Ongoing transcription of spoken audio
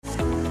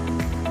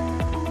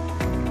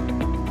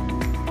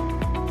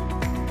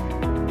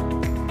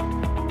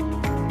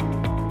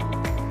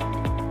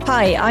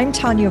Hi, I'm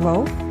Tanya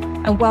Roll,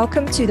 and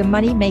welcome to the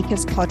Money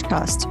Makers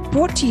podcast,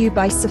 brought to you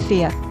by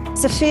Sophia.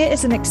 Sophia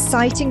is an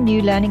exciting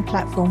new learning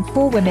platform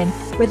for women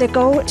with a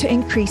goal to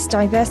increase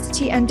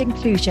diversity and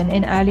inclusion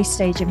in early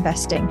stage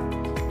investing.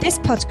 This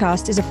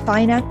podcast is a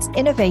finance,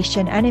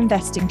 innovation, and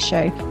investing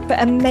show for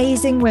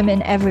amazing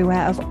women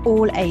everywhere of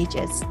all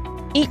ages.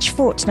 Each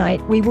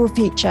fortnight, we will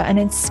feature an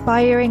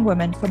inspiring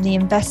woman from the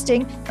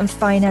investing and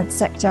finance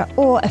sector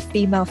or a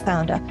female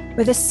founder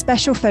with a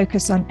special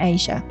focus on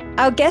Asia.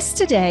 Our guest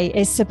today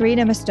is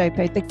Sabrina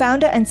Mustopo, the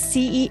founder and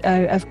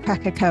CEO of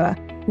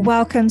Krakakoa.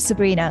 Welcome,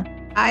 Sabrina.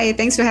 Hi,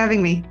 thanks for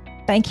having me.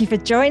 Thank you for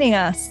joining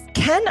us.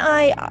 Can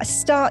I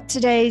start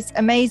today's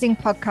amazing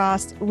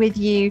podcast with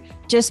you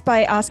just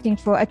by asking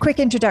for a quick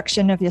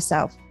introduction of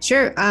yourself?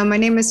 Sure. My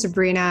name is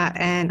Sabrina,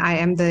 and I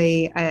am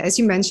the, as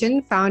you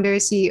mentioned, founder,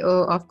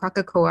 CEO of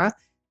Krakakoa.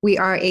 We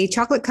are a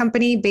chocolate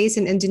company based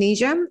in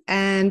Indonesia.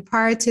 And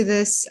prior to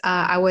this,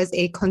 I was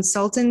a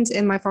consultant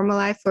in my former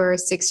life for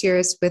 6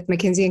 years with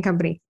McKinsey &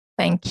 Company.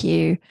 Thank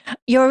you.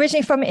 You're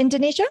originally from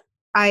Indonesia?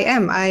 I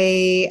am.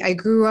 I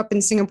grew up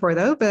in Singapore,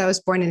 though, but I was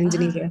born in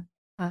Indonesia.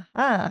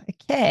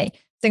 Okay.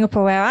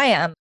 Singapore, where I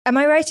am. Am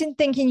I right in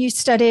thinking you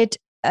studied,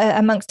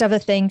 amongst other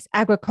things,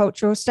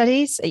 agricultural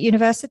studies at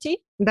university?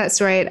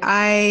 That's right.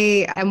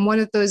 I am one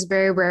of those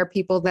very rare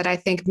people that I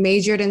think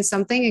majored in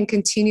something and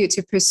continued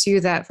to pursue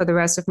that for the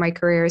rest of my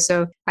career.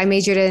 So I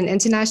majored in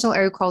international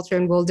agriculture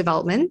and world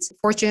development.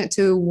 Fortunate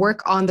to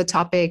work on the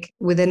topic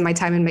within my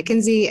time in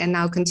McKinsey, and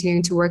now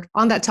continuing to work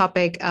on that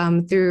topic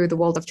through the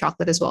world of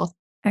chocolate as well.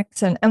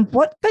 Excellent. And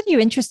what got you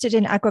interested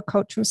in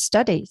agricultural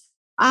studies?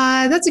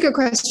 That's a good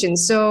question.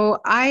 So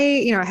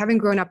having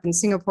grown up in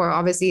Singapore,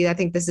 obviously, I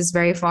think this is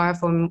very far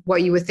from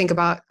what you would think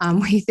about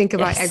when you think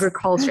about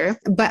agriculture.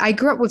 But I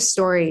grew up with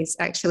stories,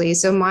 actually.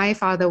 So my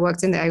father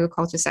worked in the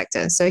agriculture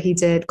sector. So he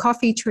did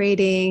coffee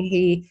trading.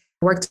 He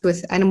worked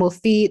with animal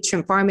feed,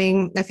 shrimp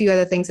farming, a few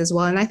other things as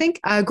well. And I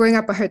think growing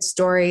up, I heard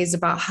stories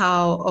about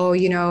how,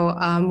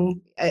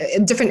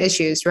 different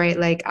issues, right?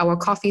 Like our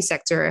coffee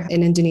sector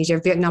in Indonesia,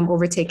 Vietnam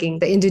overtaking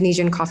the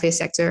Indonesian coffee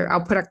sector,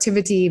 our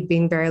productivity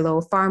being very low,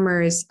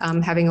 farmers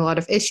having a lot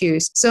of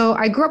issues. So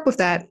I grew up with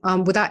that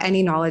without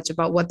any knowledge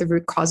about what the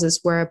root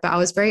causes were. But I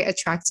was very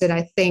attracted,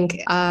 I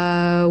think,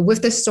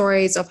 with the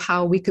stories of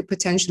how we could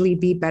potentially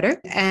be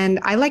better. And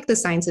I like the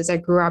sciences. I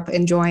grew up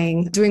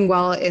enjoying doing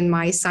well in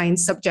my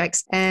science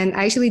subjects. And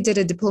I actually did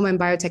a diploma in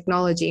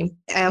biotechnology,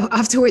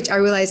 after which I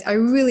realized I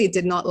really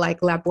did not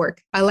like lab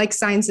work. I like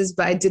sciences,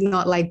 but I did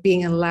not like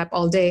being in a lab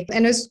all day.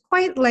 And it was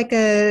quite like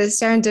a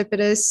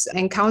serendipitous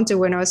encounter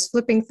when I was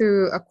flipping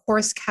through a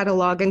course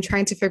catalog and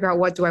trying to figure out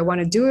what do I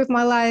want to do with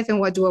my life and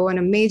what do I want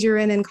to major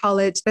in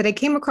college, that I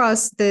came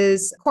across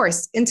this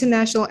course,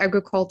 International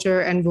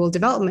Agriculture and Rural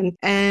Development.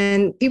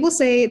 And people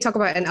talk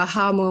about an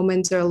aha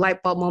moment or a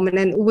light bulb moment.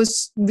 And it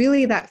was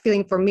really that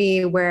feeling for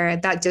me where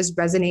that just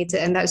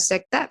resonated, and that's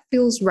like, that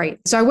feels right.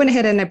 So I went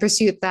ahead and I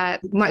pursued that,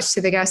 much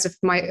to the disgust of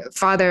my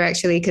father,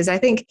 actually, because I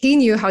think he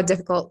knew how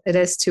difficult it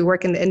is to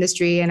work in the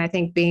industry. And I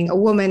think being a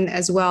woman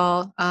as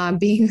well,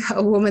 being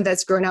a woman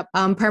that's grown up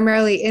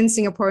primarily in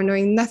Singapore,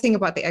 knowing nothing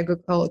about the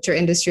agriculture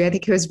industry, I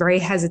think he was very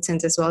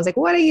hesitant as well. I was like,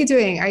 what are you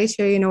doing? Are you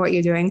sure you know what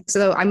you're doing?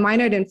 So I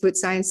minored in food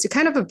science to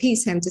kind of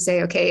appease him, to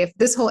say, okay, if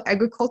this whole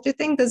agriculture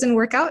thing doesn't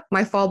work out,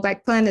 my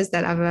fallback plan is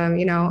that I have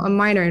a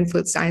minor in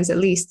food science at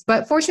least.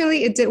 But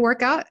fortunately, it did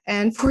work out.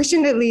 And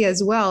fortunately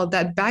as well,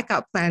 that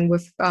backup plan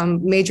with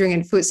majoring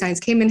in food science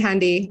came in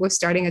handy with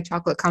starting a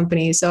chocolate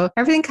company. So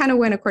everything kind of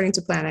went according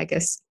to plan, I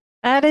guess.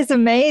 That is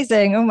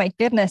amazing. Oh my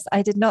goodness.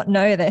 I did not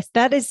know this.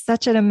 That is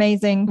such an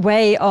amazing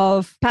way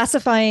of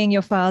pacifying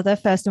your father,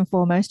 first and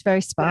foremost,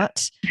 very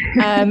smart.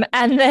 And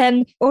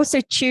then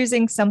also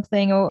choosing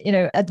something, or,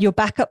 your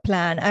backup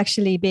plan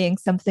actually being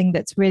something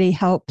that's really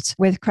helped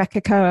with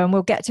Krakakoa. And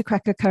we'll get to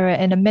Krakakoa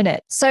in a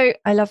minute. So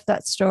I love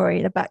that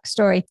story, the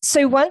backstory.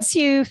 So once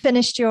you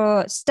finished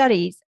your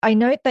studies, I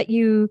note that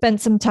you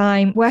spent some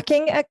time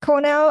working at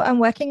Cornell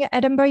and working at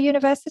Edinburgh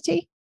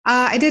University.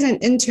 I did an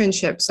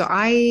internship. So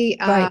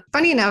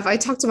funny enough, I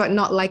talked about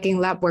not liking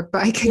lab work,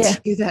 but I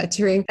continued that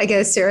during, I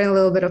guess, to earn a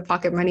little bit of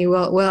pocket money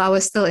while I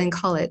was still in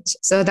college.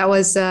 So that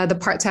was the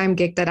part-time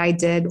gig that I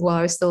did while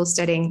I was still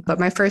studying. But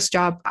my first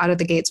job out of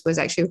the gates was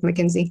actually with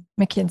McKinsey.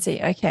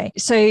 McKinsey. Okay.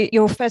 So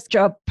your first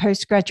job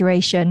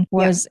post-graduation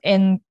was at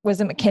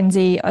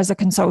McKinsey as a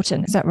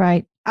consultant. Is that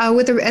right?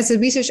 As a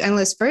research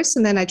analyst first,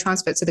 and then I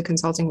transferred to the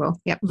consulting role.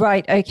 Yeah.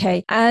 Right.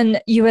 Okay.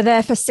 And you were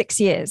there for 6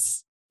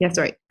 years. That's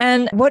right.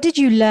 And what did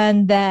you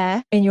learn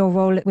there in your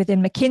role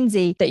within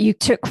McKinsey that you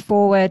took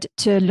forward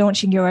to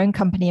launching your own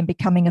company and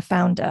becoming a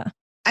founder?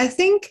 I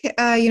think,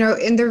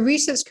 in the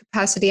research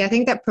capacity, I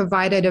think that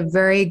provided a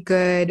very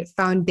good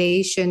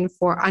foundation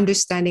for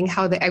understanding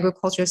how the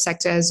agriculture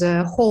sector as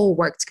a whole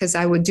worked, because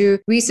I would do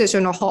research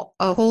on a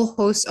whole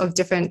host of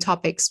different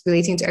topics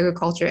relating to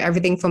agriculture,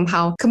 everything from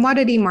how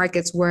commodity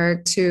markets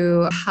work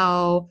to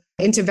how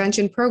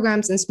intervention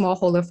programs and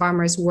smallholder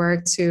farmers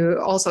work to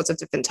all sorts of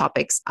different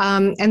topics.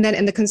 And then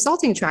in the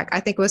consulting track, I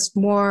think it was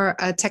more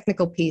a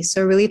technical piece.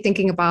 So really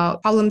thinking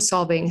about problem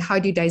solving, how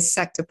do you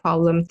dissect a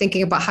problem,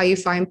 thinking about how you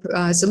find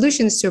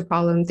solutions to a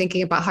problem,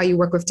 thinking about how you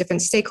work with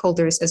different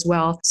stakeholders as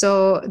well.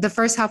 So the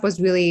first half was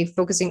really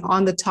focusing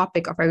on the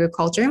topic of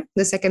agriculture.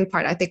 The second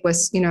part, I think,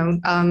 was,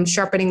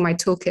 sharpening my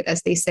toolkit,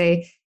 as they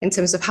say, in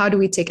terms of how do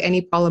we take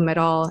any problem at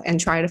all and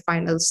try to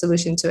find a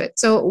solution to it.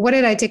 So what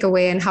did I take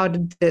away and how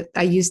did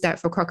I use that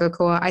for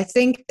Krakakoa? I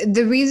think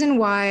the reason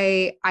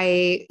why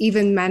I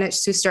even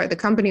managed to start the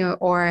company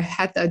or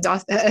had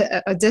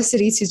the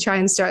audacity to try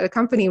and start the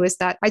company was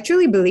that I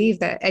truly believe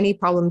that any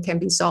problem can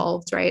be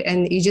solved, right?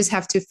 And you just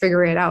have to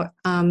figure it out.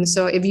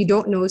 So if you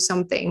don't know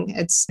something,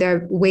 there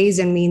are ways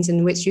and means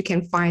in which you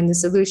can find the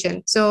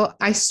solution. So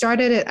I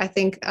started it, I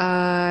think,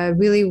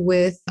 really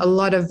with a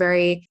lot of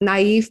very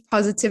naive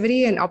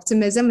positivity and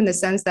optimism, in the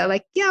sense that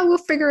we'll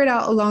figure it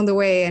out along the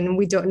way, and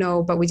we don't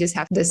know, but we just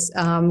have this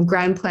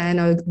grand plan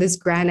or this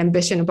grand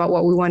ambition about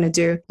what we want to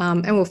do,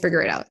 and we'll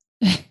figure it out.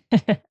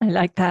 I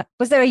like that.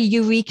 Was there a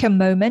eureka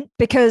moment?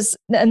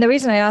 And the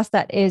reason I asked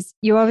that is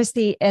you're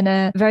obviously in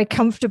a very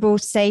comfortable,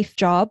 safe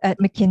job at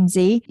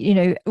McKinsey,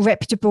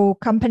 reputable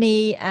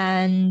company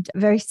and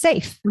very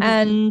safe. Mm-hmm.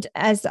 And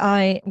as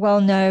I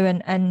well know,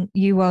 and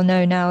you well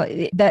know now,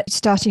 that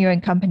starting your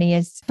own company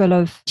is full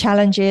of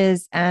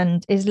challenges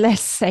and is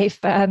less safe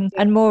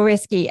and more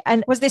risky.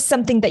 And was this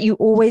something that you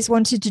always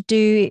wanted to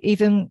do,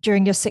 even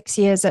during your 6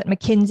 years at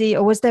McKinsey?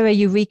 Or was there a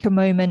eureka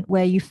moment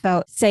where you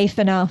felt safe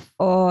enough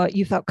or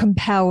you felt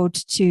compelled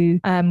to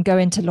go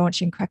into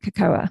launching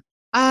Krakakoa?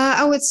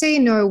 I would say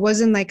no, it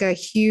wasn't like a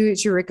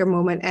huge eureka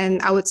moment.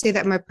 And I would say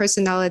that my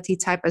personality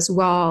type as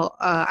well,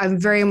 I'm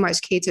very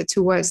much catered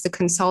towards the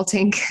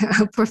consulting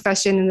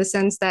profession, in the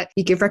sense that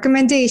you give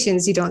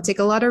recommendations, you don't take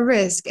a lot of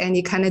risk, and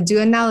you kind of do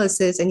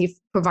analysis, and you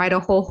provide a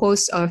whole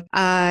host of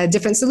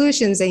different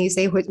solutions, and you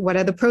say what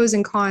are the pros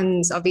and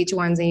cons of each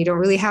one, and you don't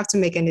really have to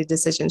make any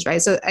decisions,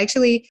 right? So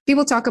actually,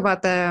 people talk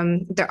about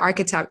the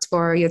archetype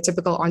for your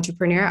typical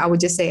entrepreneur. I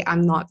would just say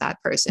I'm not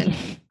that person.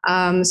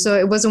 So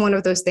it wasn't one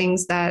of those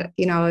things that,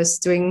 I was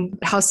doing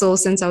hustle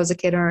since I was a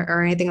kid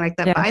or anything like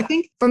that. Yeah. But I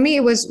think for me,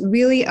 it was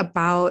really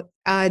about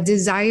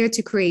desire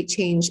to create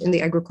change in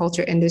the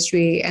agriculture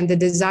industry, and the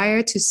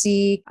desire to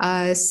see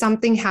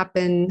something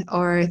happen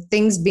or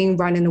things being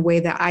run in a way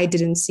that I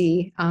didn't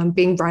see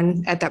being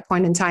run at that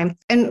point in time.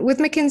 And with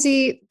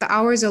McKinsey, the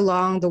hours are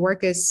long, the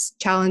work is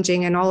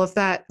challenging and all of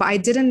that, but I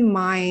didn't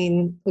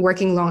mind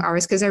working long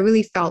hours, because I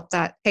really felt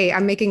that, hey,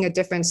 I'm making a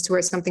difference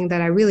towards something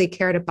that I really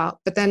cared about.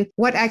 But then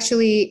what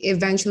actually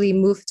eventually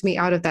moved me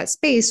out of that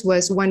space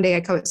was one day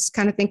I was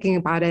kind of thinking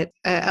about it.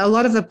 A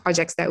lot of the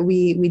projects that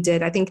we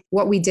did, I think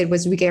what we did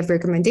was we gave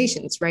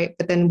recommendations, right?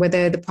 But then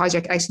whether the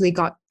project actually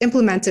got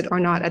implemented or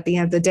not at the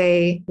end of the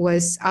day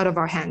was out of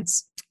our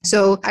hands.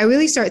 So I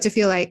really started to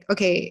feel like,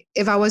 okay,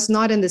 if I was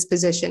not in this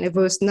position, if it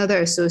was another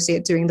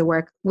associate doing the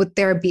work, would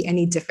there be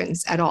any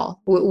difference at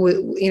all?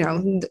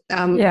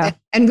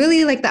 And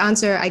really, the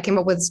answer I came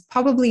up with is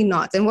probably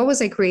not. And what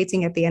was I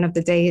creating at the end of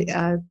the day?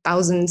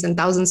 Thousands and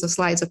thousands of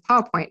slides of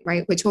PowerPoint,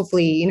 right? Which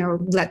hopefully,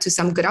 led to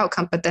some good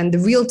outcome. But then the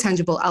real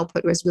tangible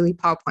output was really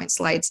PowerPoint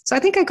slides. So I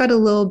think I got a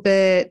little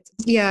bit,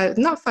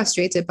 not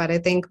frustrated, but I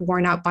think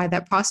worn out by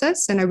that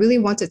process. And I really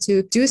wanted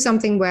to do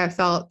something where I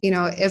felt,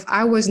 if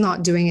I was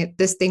not doing it,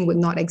 this thing would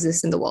not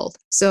exist in the world.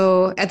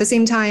 So at the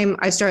same time,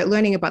 I started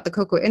learning about the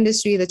cocoa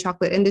industry, the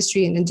chocolate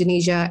industry in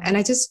Indonesia. And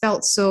I just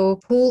felt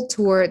so pulled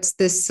towards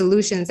this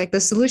solutions. The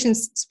solution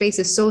space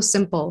is so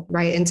simple,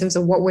 right? In terms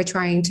of what we're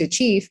trying to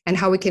achieve and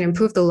how we can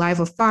improve the life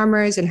of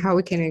farmers and how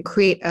we can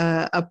create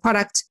a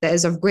product that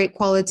is of great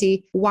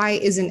quality. Why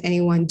isn't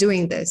anyone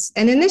doing this?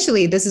 And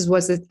initially, this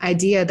was the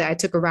idea that I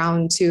took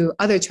around to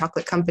other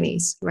chocolate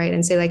companies, right?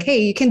 And say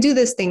hey, you can do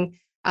this thing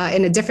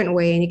in a different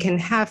way, and you can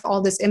have all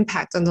this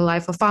impact on the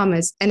life of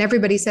farmers. And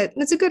everybody said,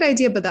 that's a good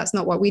idea, but that's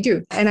not what we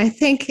do. And I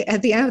think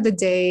at the end of the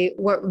day,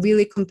 what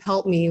really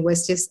compelled me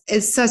was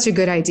it's such a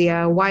good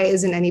idea. Why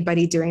isn't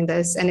anybody doing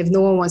this? And if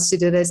no one wants to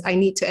do this, I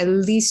need to at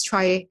least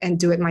try and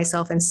do it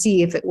myself and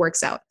see if it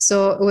works out.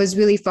 So it was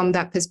really from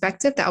that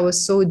perspective that I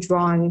was so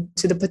drawn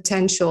to the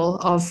potential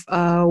of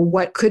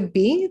what could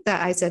be,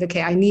 that I said,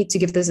 okay, I need to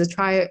give this a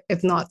try.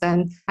 If not,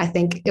 then I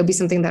think it'll be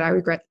something that I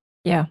regret.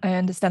 Yeah, I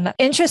understand that.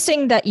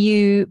 Interesting that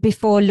you,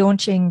 before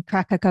launching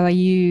Krakakoa,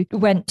 you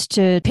went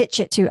to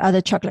pitch it to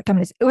other chocolate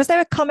companies. Was there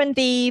a common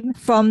theme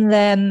from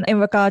them in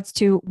regards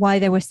to why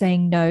they were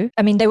saying no?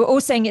 I mean, they were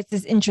all saying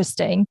it's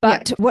interesting,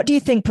 but What do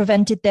you think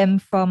prevented them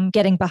from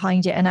getting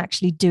behind it and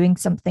actually doing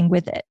something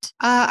with it?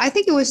 I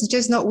think it was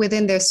just not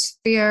within their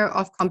sphere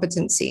of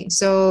competency.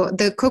 So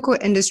the cocoa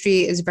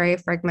industry is very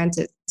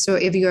fragmented. So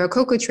if you're a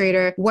cocoa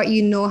trader, what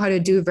you know how to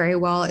do very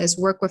well is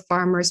work with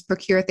farmers,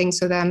 procure things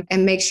for them,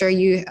 and make sure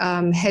you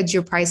hedge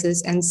your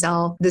prices and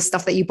sell the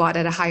stuff that you bought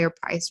at a higher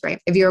price, right?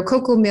 If you're a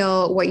cocoa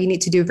mill, what you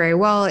need to do very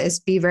well is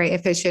be very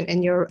efficient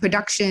in your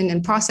production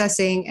and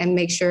processing and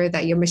make sure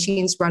that your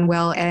machines run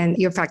well and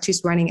your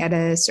factory's running at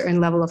a certain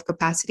level of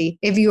capacity.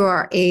 If you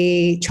are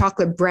a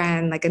chocolate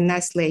brand like a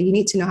Nestle, you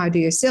need to know how to do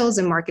your sales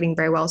and marketing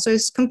very well. So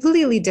it's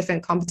completely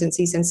different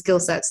competencies and skill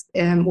sets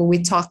when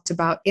we talked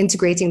about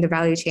integrating the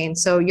value chain.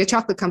 So your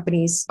chocolate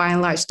companies, by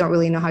and large, don't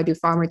really know how to do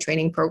farmer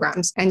training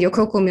programs, and your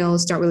cocoa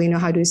mills don't really know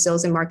how to do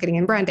sales and marketing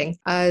and branding.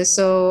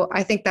 So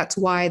I think that's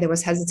why there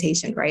was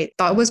hesitation, right?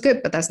 Thought it was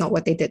good, but that's not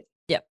what they did.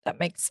 Yeah, that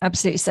makes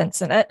absolute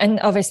sense. And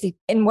obviously,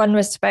 in one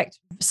respect,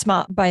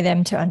 smart by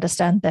them to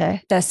understand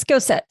their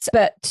skill sets,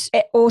 but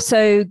it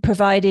also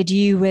provided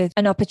you with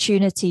an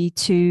opportunity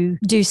to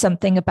do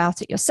something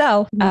about it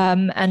yourself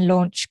and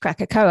launch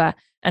Krakakoa.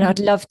 And I'd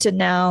love to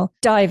now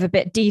dive a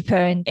bit deeper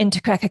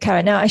into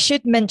Krakakoa. Now, I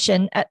should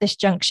mention at this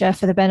juncture,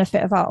 for the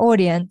benefit of our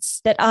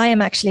audience, that I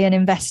am actually an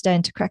investor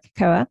into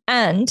Krakakoa.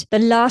 And the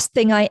last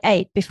thing I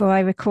ate before I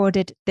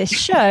recorded this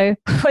show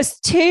was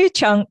 2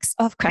 chunks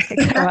of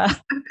Krakakoa.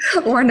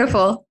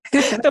 Wonderful. The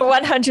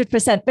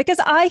 100%, because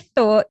I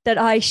thought that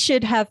I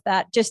should have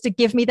that just to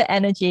give me the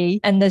energy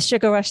and the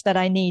sugar rush that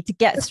I need to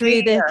get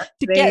through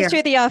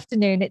the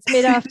afternoon. It's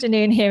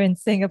mid-afternoon here in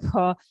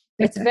Singapore.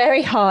 It's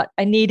very hot.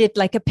 I needed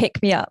like a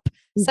pick me up.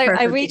 So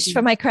I reached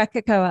for my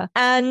Krakakoa.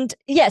 And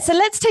yeah, so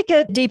let's take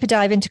a deeper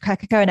dive into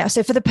Krakakoa now.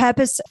 So for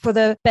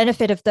the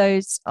benefit of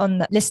those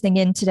listening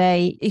in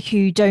today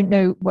who don't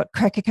know what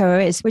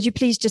Krakakoa is, would you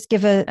please just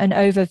give an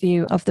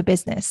overview of the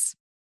business?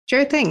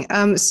 Sure thing.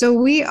 So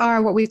we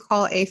are what we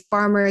call a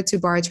farmer to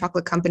bar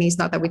chocolate company. It's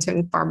not that we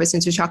turn farmers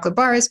into chocolate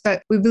bars,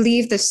 but we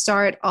believe the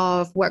start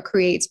of what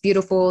creates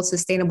beautiful,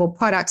 sustainable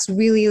products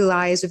really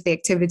lies with the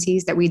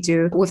activities that we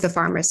do with the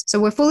farmers.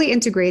 So we're fully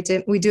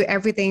integrated. We do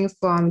everything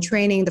from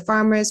training the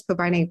farmers,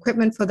 providing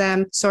equipment for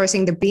them,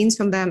 sourcing the beans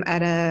from them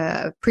at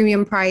a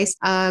premium price,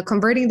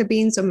 converting the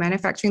beans or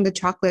manufacturing the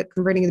chocolate,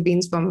 converting the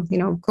beans from,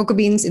 cocoa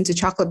beans into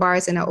chocolate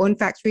bars in our own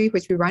factory,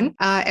 which we run.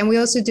 And we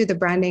also do the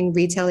branding,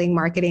 retailing,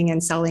 marketing,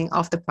 and selling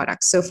of the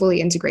products, so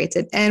fully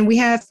integrated. And we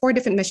have 4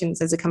 different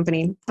missions as a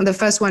company. The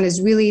first one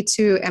is really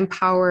to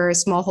empower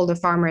smallholder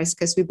farmers,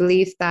 because we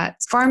believe that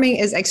farming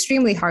is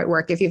extremely hard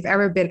work. If you've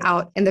ever been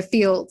out in the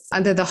fields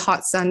under the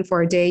hot sun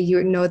for a day, you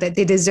would know that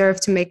they deserve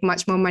to make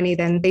much more money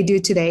than they do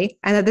today.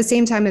 And at the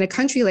same time, in a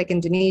country like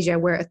Indonesia,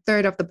 where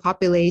 1/3 of the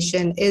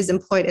population is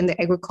employed in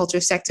the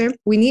agriculture sector,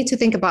 we need to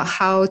think about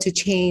how to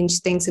change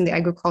things in the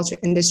agriculture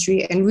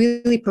industry and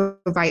really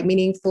provide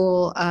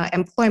meaningful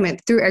employment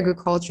through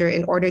agriculture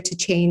in order to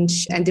change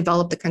and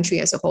develop the country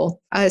as a whole.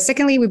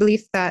 Secondly, we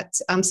believe that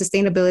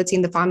sustainability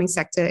in the farming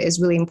sector is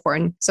really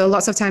important. So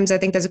lots of times I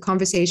think there's a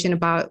conversation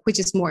about which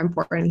is more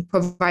important,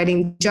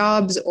 providing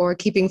jobs or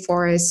keeping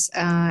forests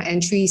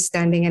and trees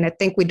standing. And I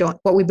think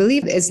what we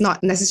believe is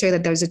not necessarily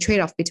that there's a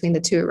trade-off between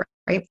the two,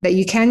 right? That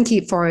you can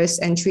keep forests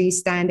and trees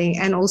standing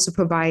and also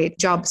provide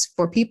jobs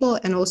for people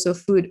and also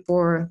food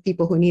for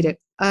people who need it.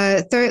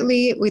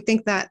 Thirdly, we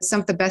think that some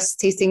of the best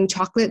tasting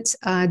chocolate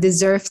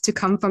deserve to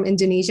come from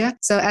Indonesia.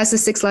 So as the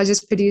 6th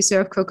largest producer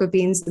of cocoa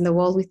beans in the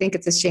world, we think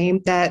it's a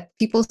shame that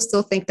people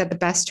still think that the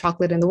best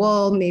chocolate in the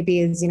world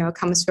maybe is,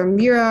 comes from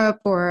Europe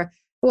or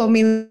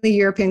mainly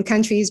European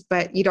countries,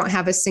 but you don't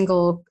have a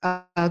single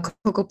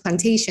cocoa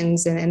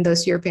plantations in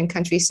those European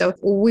countries. So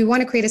we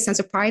want to create a sense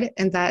of pride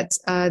in that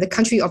the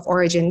country of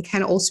origin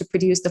can also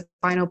produce the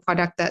final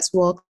product that's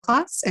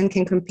world-class and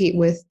can compete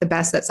with the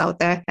best that's out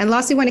there. And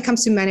lastly, when it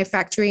comes to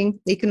manufacturing,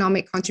 the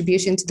economic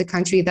contribution to the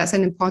country, that's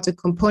an important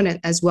component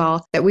as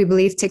well that we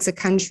believe takes a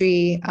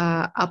country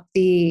up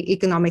the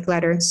economic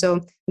ladder.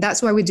 So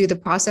that's why we do the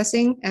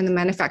processing and the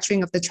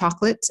manufacturing of the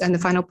chocolate and the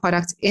final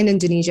product in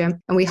Indonesia.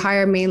 And we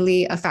hire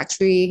mainly a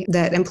factory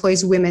that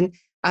employs women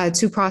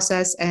to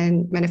process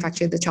and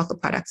manufacture the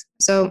chocolate products.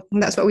 So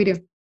that's what we do.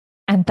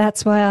 And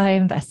that's why I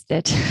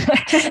invested.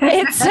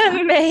 It's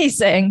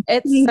amazing.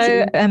 It's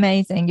so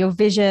amazing. Your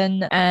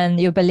vision and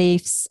your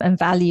beliefs and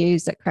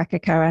values at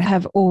Krakakoa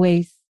have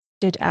always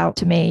stood out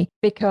to me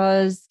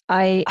because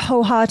I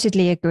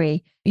wholeheartedly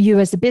agree. You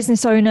as a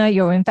business owner,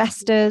 your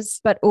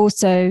investors, but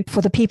also for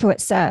the people it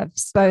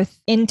serves, both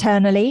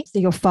internally, so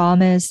your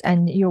farmers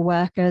and your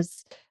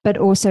workers, but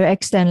also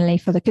externally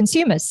for the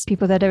consumers,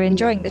 people that are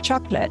enjoying the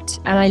chocolate.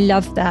 And I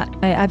love that.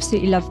 I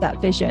absolutely love that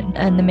vision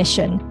and the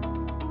mission.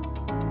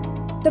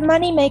 The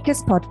Money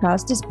Makers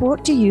podcast is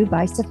brought to you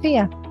by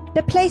Sophia,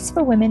 the place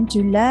for women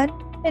to learn,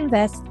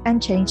 invest,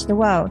 and change the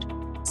world.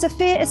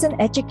 Sophia is an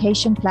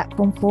education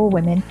platform for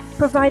women,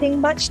 providing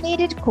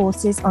much-needed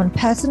courses on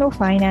personal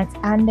finance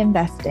and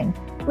investing,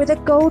 with a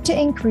goal to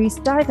increase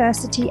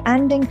diversity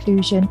and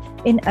inclusion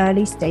in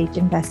early-stage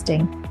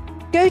investing.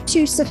 Go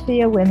to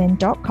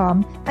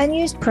sophiawomen.com and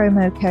use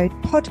promo code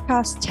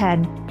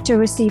podcast10 to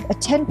receive a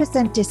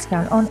 10%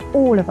 discount on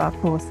all of our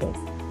courses.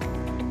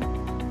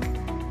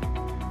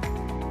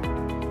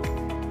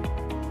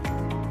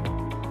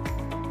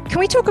 Can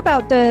we talk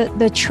about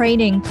the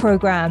training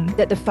program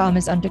that the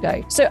farmers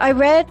undergo? So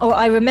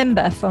I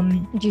remember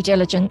from due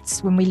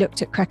diligence when we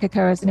looked at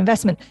Krakakoa as an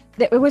investment,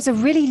 that there was a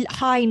really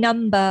high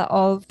number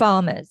of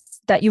farmers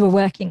that you were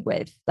working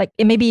with, like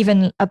maybe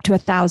even up to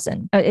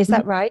 1,000. Is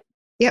that right?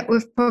 Yeah,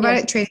 we've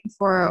provided training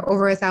for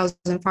over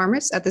 1,000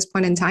 farmers at this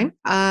point in time.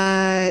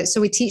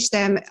 So we teach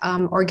them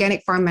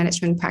organic farm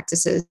management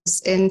practices.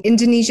 In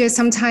Indonesia,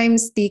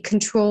 sometimes the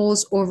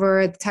controls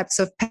over the types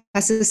of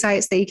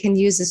pesticides that you can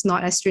use is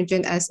not as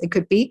stringent as it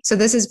could be. So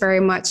this is very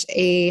much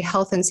a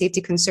health and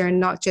safety concern,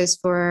 not just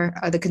for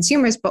the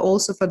consumers, but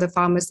also for the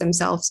farmers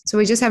themselves. So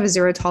we just have a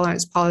zero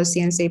tolerance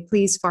policy and say,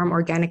 please farm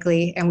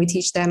organically. And we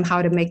teach them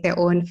how to make their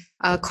own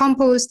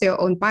compost, their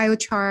own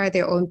biochar,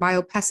 their own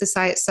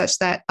biopesticides, such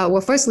that,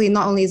 firstly,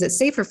 not only is it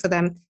safer for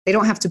them, they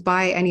don't have to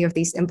buy any of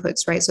these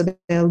inputs, right? So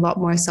they're a lot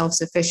more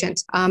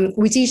self-sufficient.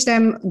 We teach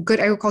them good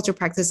agriculture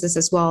practices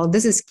as well.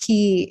 This is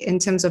key in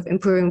terms of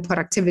improving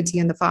productivity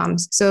in the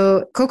farms.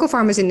 So cocoa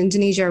farmers in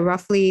Indonesia,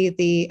 roughly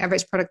the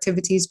average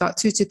productivity is about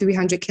 200 to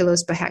 300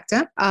 kilos per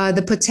hectare.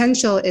 The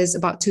potential is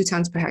about 2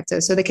 tons per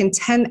hectare. So they can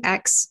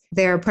 10x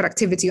their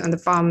productivity on the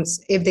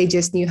farms if they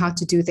just knew how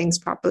to do things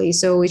properly.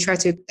 So we try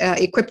to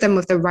equip them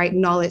with the right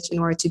knowledge in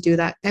order to do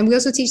that. And we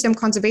also teach them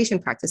conservation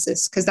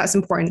practices because that's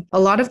important. A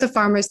lot of the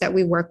farmers that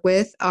we work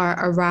with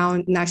are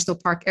around national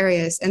park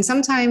areas. And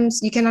sometimes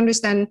you can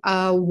understand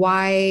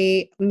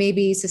why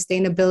maybe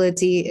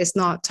sustainability is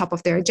not top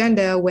of their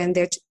agenda when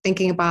they're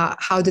thinking about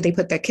how do they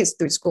put their kids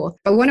through school.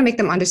 But we want to make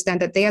them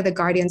understand that they are the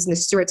guardians and the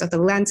stewards of the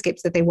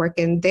landscapes that they work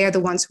in. They are the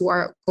ones who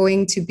are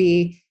going to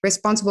be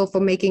responsible for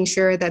making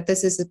sure that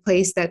this is a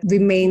place that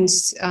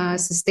remains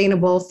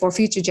sustainable for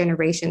future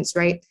generations,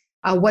 right?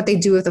 What they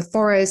do with the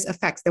forest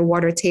affects their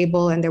water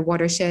table and their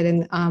watershed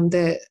and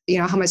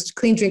how much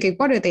clean drinking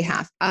water they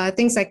have.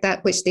 Things like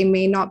that, which they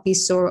may not be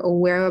so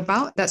aware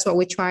about. That's what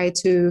we try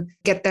to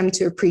get them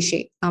to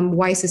appreciate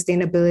why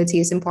sustainability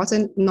is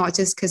important, not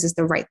just because it's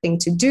the right thing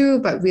to do,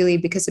 but really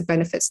because it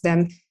benefits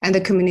them and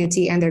the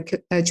community and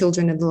their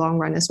children in the long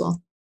run as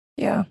well.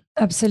 Yeah,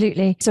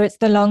 absolutely. So it's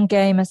the long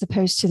game as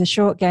opposed to the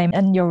short game.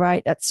 And you're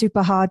right, that's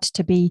super hard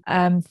to be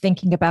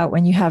thinking about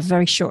when you have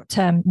very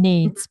short-term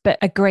needs, but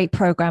a great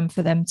program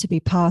for them to be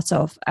part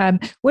of.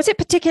 Was it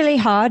particularly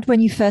hard when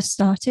you first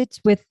started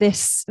with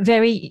this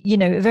very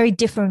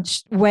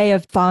different way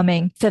of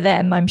farming for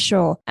them, I'm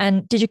sure?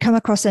 And did you come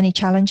across any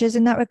challenges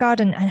in that regard?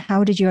 And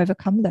how did you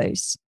overcome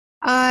those?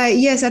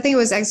 Yes, I think it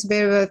was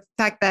exacerbated with the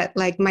fact that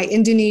like my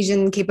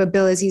Indonesian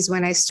capabilities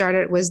when I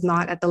started was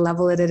not at the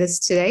level that it is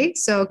today.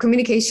 So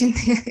communication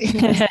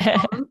was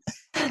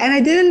and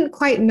I didn't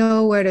quite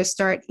know where to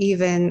start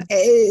even.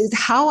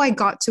 How I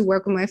got to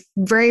work with my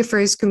very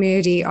first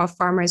community of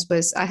farmers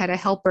was I had a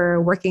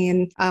helper working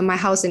in my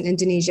house in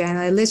Indonesia. And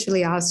I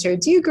literally asked her,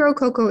 do you grow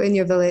cocoa in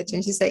your village?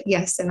 And she said,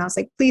 yes. And I was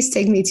like, please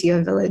take me to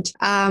your village.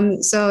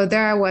 So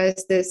there I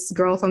was, this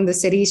girl from the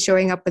city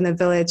showing up in the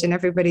village and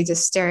everybody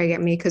just staring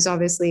at me because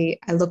obviously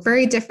I look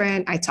very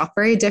different. I talk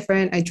very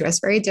different. I dress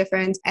very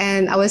different.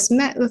 And I was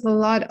met with a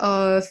lot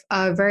of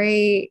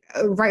very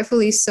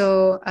rightfully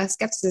so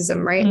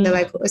skepticism, right? And they're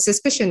like, a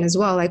suspicion as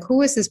well, like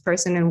who is this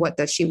person and what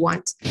does she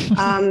want?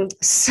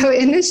 So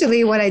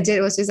initially what I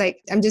did was just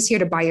like, I'm just here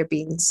to buy your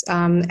beans.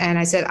 And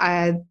I said,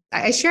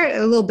 I shared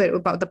a little bit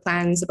about the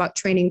plans, about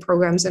training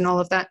programs and all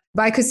of that,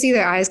 but I could see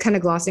their eyes kind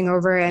of glossing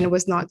over and it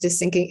was not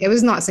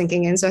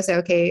sinking in. So I said,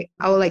 okay,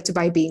 I would like to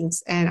buy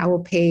beans and I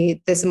will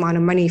pay this amount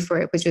of money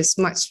for it, which is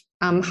much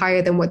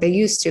higher than what they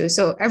used to.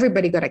 So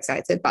everybody got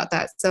excited about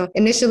that. So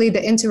initially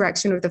the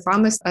interaction with the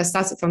farmers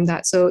started from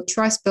that. So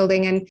trust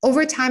building. And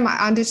over time,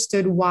 I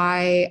understood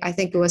why I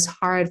think it was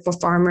hard for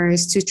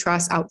farmers to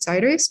trust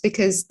outsiders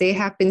because they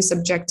have been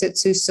subjected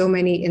to so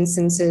many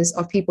instances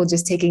of people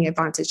just taking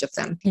advantage of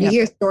them. Yep. You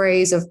hear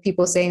stories of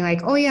people saying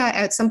like, oh yeah,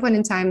 at some point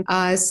in time,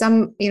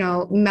 some,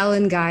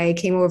 melon guy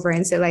came over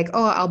and said like,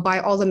 oh, I'll buy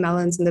all the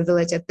melons in the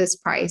village at this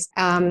price.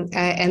 And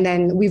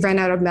then we ran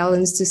out of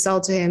melons to sell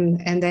to him.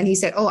 And then he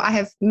said, oh, I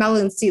have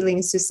melon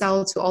seedlings to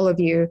sell to all of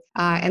you.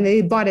 And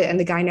they bought it and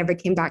the guy never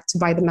came back to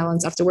buy the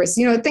melons afterwards,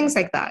 things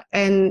like that.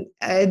 And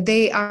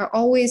they are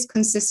always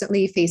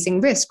consistently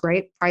facing risk,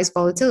 right? Price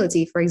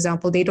volatility, for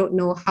example, they don't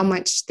know how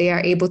much they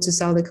are able to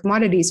sell the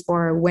commodities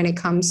for when it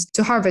comes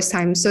to harvest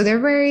time. So they're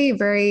very,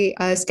 very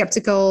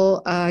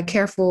skeptical,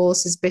 careful,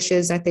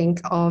 suspicious, I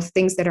think, of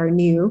things that are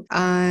new.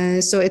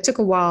 So it took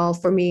a while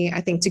for me, I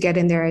think, to get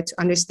in there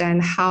to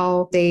understand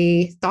how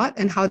they thought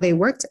and how they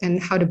worked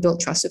and how to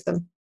build trust with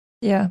them.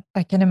 Yeah,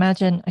 I can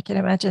imagine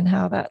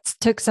how that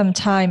took some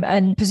time.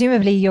 And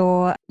presumably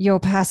your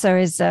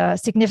Bahasa is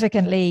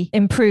significantly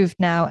improved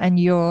now and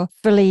you're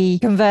fully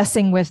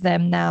conversing with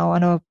them now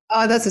on a...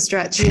 Oh, that's a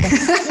stretch.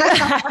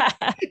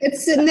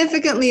 It's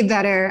significantly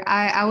better.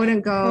 I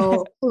wouldn't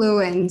go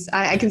fluent.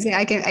 I can say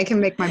I can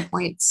make my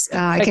points.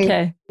 I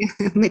can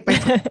make my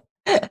point.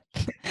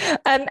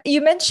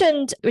 You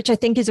mentioned, which I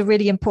think is a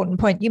really important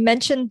point, you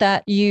mentioned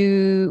that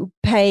you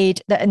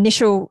paid the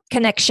initial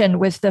connection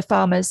with the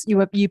farmers. You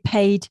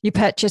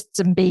purchased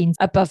some beans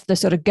above the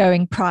sort of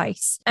going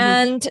price. Mm-hmm.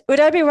 And would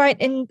I be right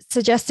in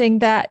suggesting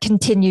that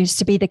continues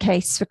to be the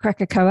case for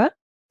Krakakoa?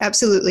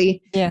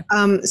 Absolutely. Yeah.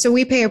 So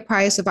we pay a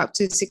price of up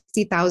to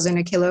 60,000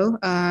 a kilo,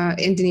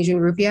 Indonesian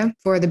rupiah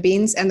for the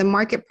beans. And the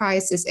market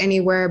price is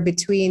anywhere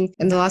between,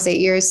 in the last 8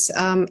 years,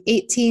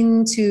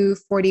 18 to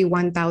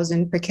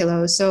 41,000 per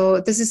kilo.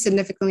 So this is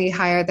significantly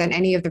higher than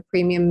any of the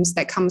premiums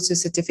that comes with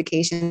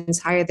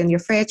certifications, higher than your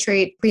fair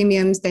trade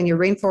premiums, than your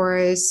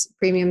rainforest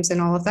premiums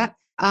and all of that.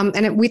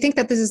 And we think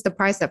that this is the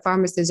price that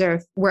farmers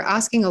deserve. We're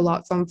asking a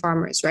lot from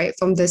farmers, right?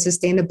 From the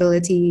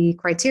sustainability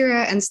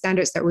criteria and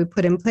standards that we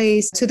put in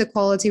place to the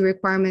quality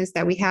requirements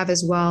that we have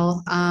as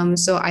well.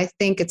 So I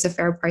think it's a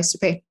fair price to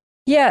pay.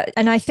 Yeah,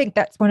 and I think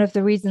that's one of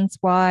the reasons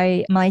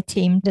why my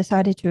team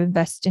decided to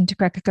invest into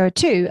Krakakoa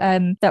too.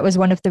 That was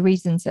one of the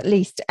reasons, at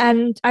least.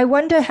 And I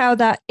wonder how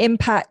that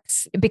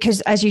impacts,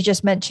 because as you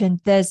just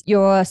mentioned,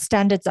 your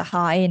standards are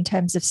high in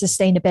terms of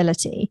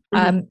sustainability.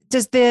 Mm-hmm.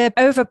 Does the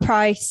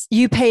overprice,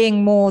 you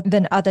paying more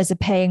than others are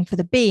paying for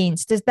the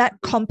beans, does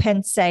that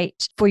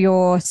compensate for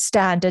your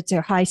standards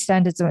or high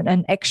standards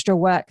and extra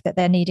work that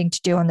they're needing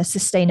to do on the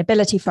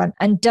sustainability front?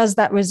 And does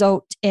that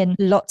result in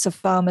lots of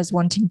farmers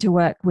wanting to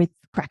work with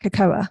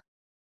Krakakoa?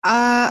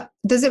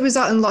 Does it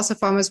result in lots of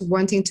farmers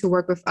wanting to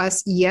work with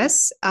us?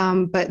 Yes.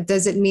 But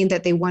does it mean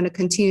that they want to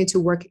continue to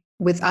work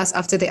with us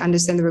after they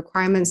understand the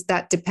requirements?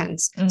 That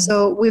depends.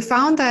 So we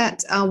found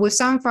that with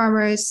some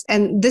farmers,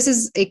 and this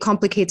is a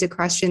complicated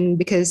question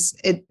because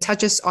it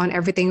touches on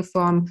everything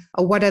from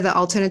what are the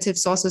alternative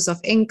sources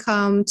of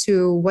income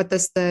to what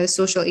does the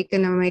social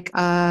economic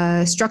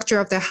structure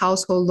of their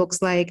household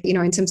looks like,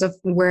 in terms of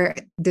where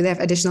do they have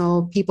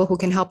additional people who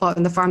can help out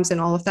in the farms and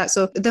all of that.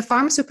 So the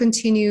farmers who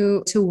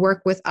continue to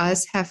work with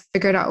us have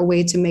figured out a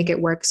way to make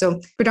it work.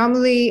 So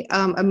predominantly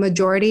a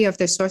majority of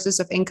their sources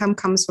of income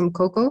comes from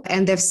cocoa,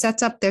 and they've set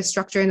up their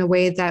structure in a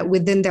way that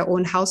within their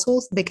own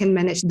households, they can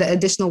manage the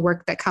additional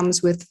work that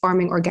comes with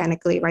farming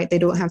organically, right? They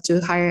don't have to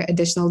hire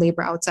additional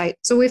labor outside.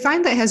 So we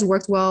find that has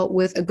worked well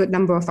with a good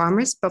number of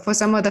farmers, but for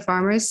some of the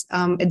farmers,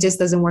 it just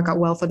doesn't work out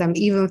well for them,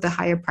 even with the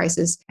higher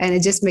prices. And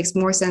it just makes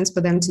more sense for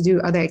them to do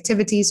other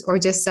activities or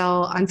just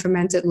sell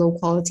unfermented low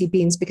quality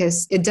beans,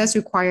 because it does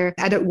require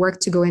added work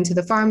to go into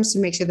the farms to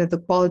make sure that the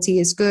quality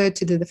is good,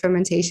 to do the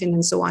fermentation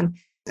and so on.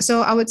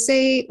 So I would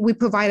say we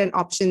provide an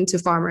option to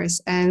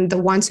farmers, and the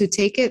ones who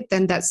take it,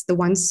 then that's the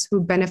ones who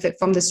benefit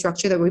from the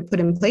structure that we put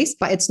in place.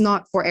 But it's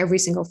not for every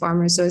single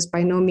farmer. So it's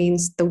by no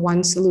means the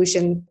one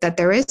solution that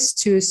there is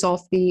to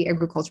solve the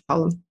agriculture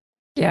problem.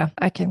 Yeah,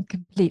 I can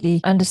completely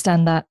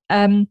understand that.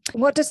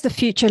 What does the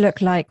future look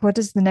like? What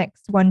does the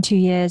next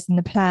 1-2 years and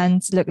the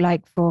plans look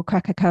like for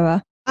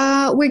Krakakoa?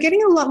 We're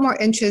getting a lot more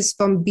interest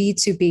from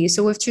B2B.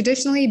 So we've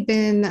traditionally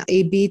been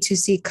a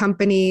B2C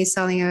company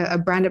selling a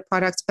branded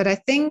product, but I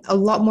think a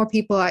lot more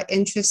people are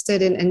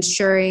interested in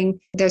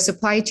ensuring their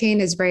supply chain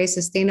is very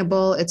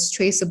sustainable, it's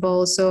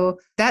traceable. So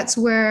that's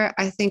where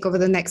I think over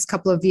the next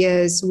couple of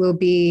years, we'll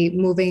be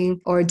moving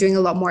or doing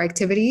a lot more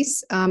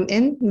activities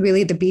in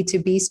really the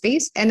B2B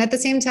space. And at the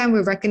same time,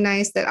 we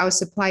recognize that our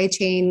supply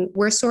chain,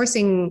 we're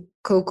sourcing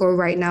cocoa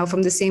right now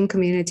from the same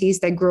communities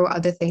that grow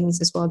other things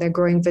as well. They're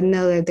growing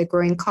vanilla, they're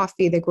growing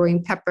coffee, they're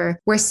growing pepper.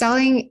 We're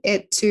selling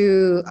it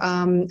to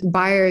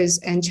buyers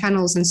and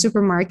channels and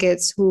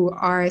supermarkets who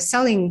are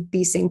selling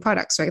these same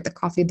products, right? The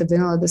coffee, the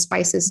vanilla, the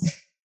spices.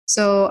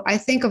 So I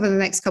think over the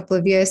next couple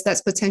of years,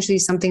 that's potentially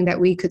something that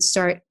we could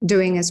start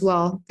doing as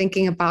well,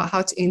 thinking about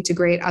how to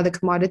integrate other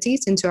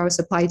commodities into our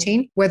supply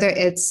chain, whether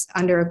it's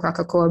under a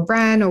Krakakoa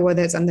brand or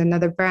whether it's under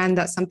another brand.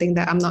 That's something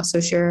that I'm not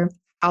so sure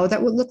how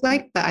that would look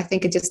like, but I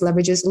think it just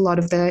leverages a lot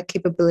of the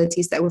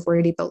capabilities that we've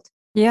already built.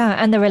 Yeah,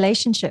 and the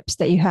relationships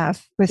that you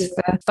have with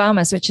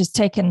farmers, which has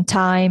taken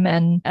time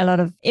and a lot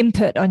of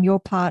input on your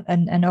part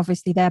and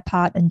obviously their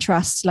part and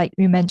trust, like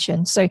you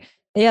mentioned. So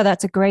yeah,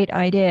 that's a great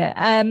idea.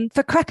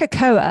 For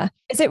Krakakoa,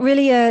 is it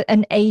really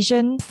an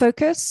Asian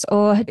focus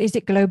or is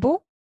it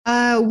global?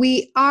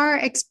 We are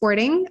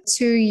exporting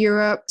to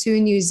Europe, to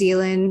New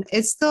Zealand.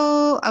 It's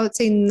still, I would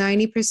say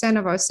 90%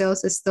 of our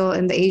sales is still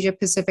in the Asia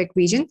Pacific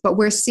region, but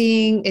we're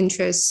seeing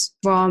interest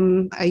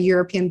from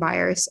European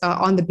buyers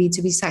on the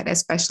B2B side,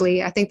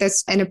 especially. I think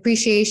that's an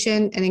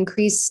appreciation, an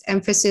increased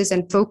emphasis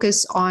and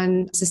focus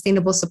on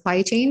sustainable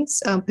supply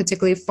chains,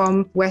 particularly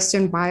from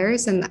Western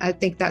buyers. And I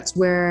think that's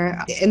where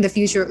in the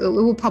future, it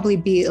will probably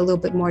be a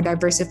little bit more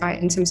diversified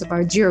in terms of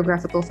our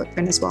geographical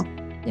footprint as well.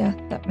 Yeah,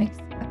 that makes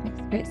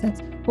great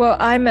sense. Well,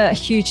 I'm a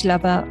huge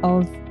lover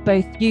of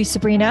both you,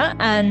 Sabrina,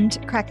 and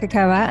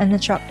Krakakoa and the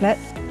chocolate.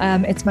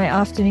 It's my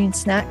afternoon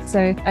snack,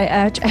 so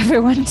I urge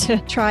everyone to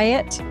try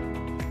it.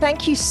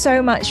 Thank you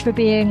so much for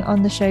being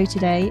on the show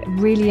today.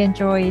 Really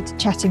enjoyed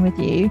chatting with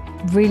you.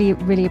 Really,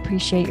 really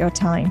appreciate your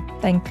time.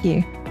 Thank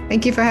you.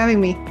 Thank you for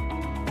having me.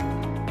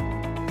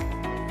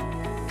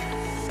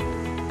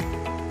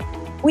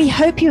 We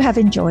hope you have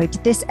enjoyed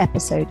this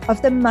episode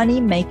of the Money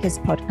Makers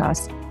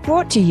podcast,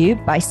 brought to you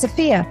by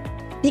Sophia.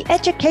 the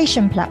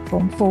education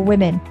platform for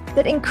women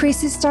that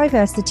increases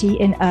diversity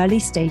in early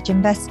stage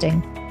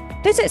investing.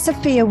 Visit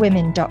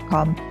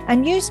sophiawomen.com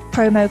and use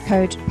promo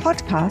code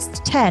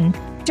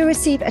podcast10 to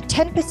receive a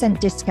 10%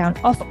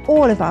 discount off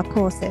all of our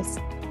courses.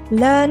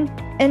 Learn,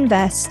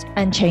 invest,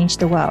 and change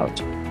the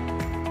world.